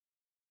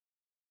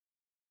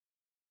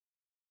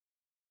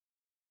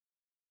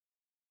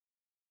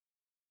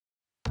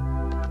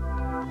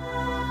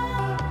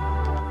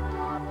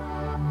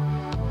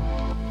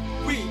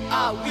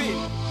วิ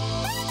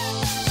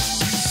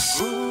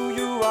Who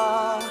you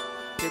are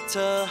แค่เธ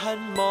อหัน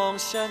มอง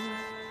ฉัน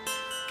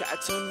แค่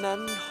เท่านั้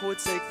นหัว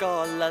ใจก็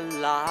ละ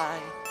ลาย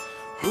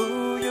Who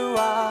you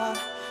are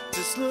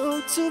Just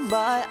look to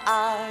my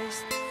eyes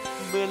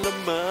เมื่อละ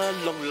เมอ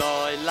ลงล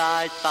อยลา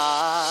ยตา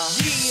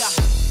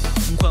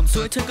ความส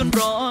วยเธอกัน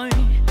ร้อย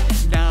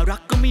น่ารั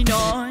กก็ไม่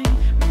น้อย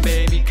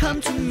Baby come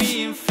to me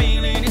I'm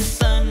feeling the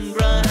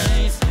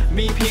sunrise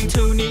มีเพียงเ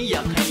ท่านี้อย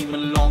ากให้มั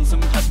นลองสั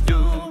มผัส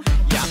ดู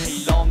อยากให้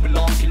ลองไปล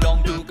องที่ลอง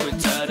ดูก็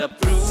จะรับ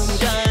รู้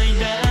ได้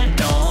แน่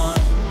นอน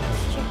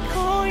แค่ข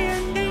อยั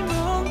งได้ม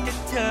องแต่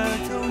เธอ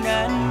เท่า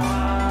นั้นเห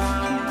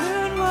มื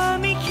อนว่า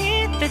ไม่คิ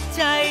ดแต่ใ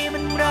จมั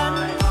นรัน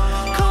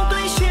เข้าใก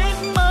ล้ชิด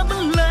มาบร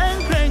รเลง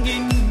เพลง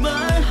in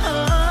my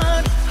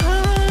heart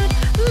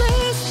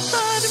Let's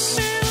start the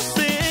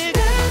music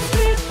Dance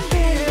with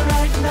me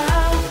right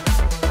now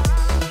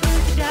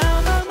ดาว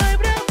มากมาย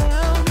เรา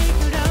มีแ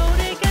ค่เรา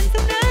ด้วยกันเท่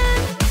านั้น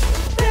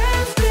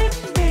Dance with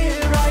me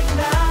right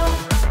now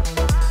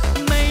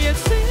ไม่อยาก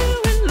เสีย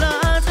เวลา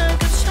เธอ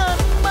กับฉัน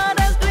มาแด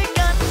นซ์ด้วย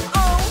กัน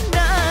all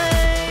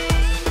night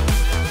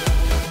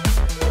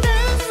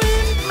Dance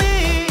with me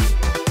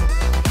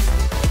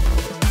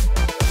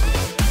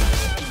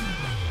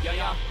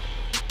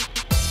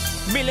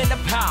มีเล่นน้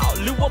ำเผา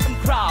หรือว่าเป็น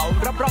คราว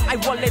รับรอง I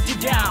won't let you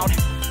down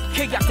แ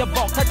ค่อยากจะบ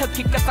อกถ้าเธอ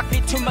คิดกันสักนิ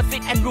ดชุนมาซิ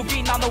ด and ruby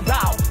now no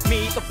round มี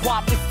แต่ควา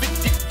มรู้สึ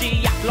กดี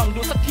ๆอยากลอง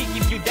ดูสักที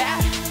if you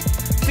dare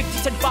สิ่ง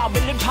ที่ฉันเฝ้าไม่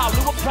เล่นเผาห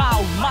รือว่า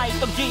proud ไม่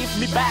ต้อง give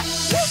me back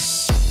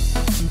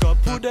ก็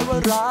พูดได้ว่า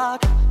รัก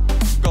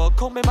ก็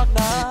คงไม่มาก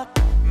นัก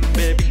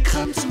Baby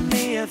come to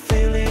me I'm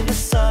feeling the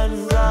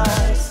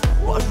sunrise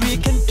What we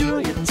can do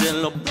อยากจะ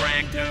ลอง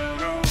break the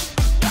rule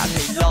อยากใ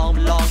ห้ลอง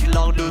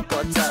ดูก็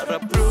จะรั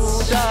บรู้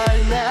ได้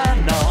แน่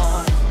นอ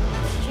น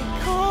แค่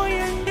ขอ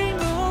ยังได้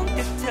มองแ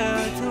ต่เธอ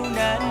เท่า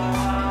นั้น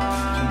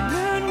เห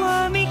มือนว่า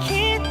ไม่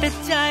คิดแต่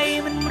ใจ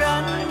มันรั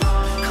น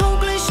เข้า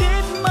ใกล้ชิ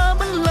ดมา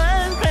บรรเล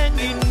งเพลง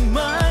in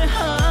my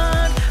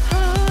heart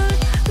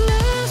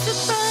Let's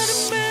start the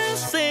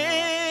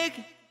music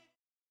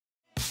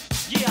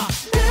Yeah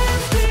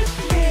Dance with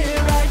me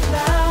right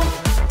now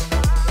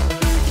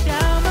ด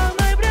าวมาก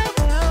มายเ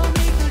รา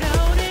มีแค่เรา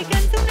ด้วยกั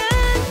นเท่านั้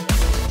น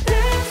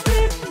Dance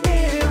with me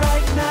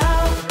right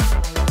now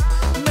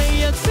ไม่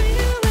อยากเสี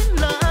ยเว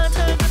ลาเธ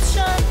อกับ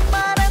ฉันม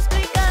าแดนซ์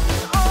ด้วยกัน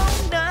all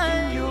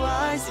night Your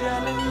eyes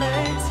yelling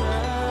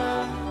later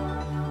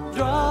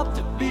Drop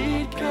the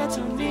beat แค่เ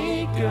ท่านี้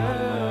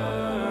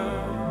girl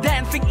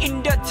Dancing in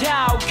the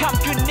town ค่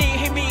ำคืนนี้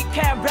ให้มีแ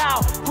ค่เรา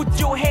Put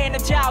your hand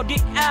on down the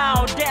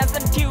out Dance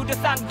until the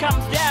sun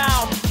comes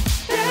down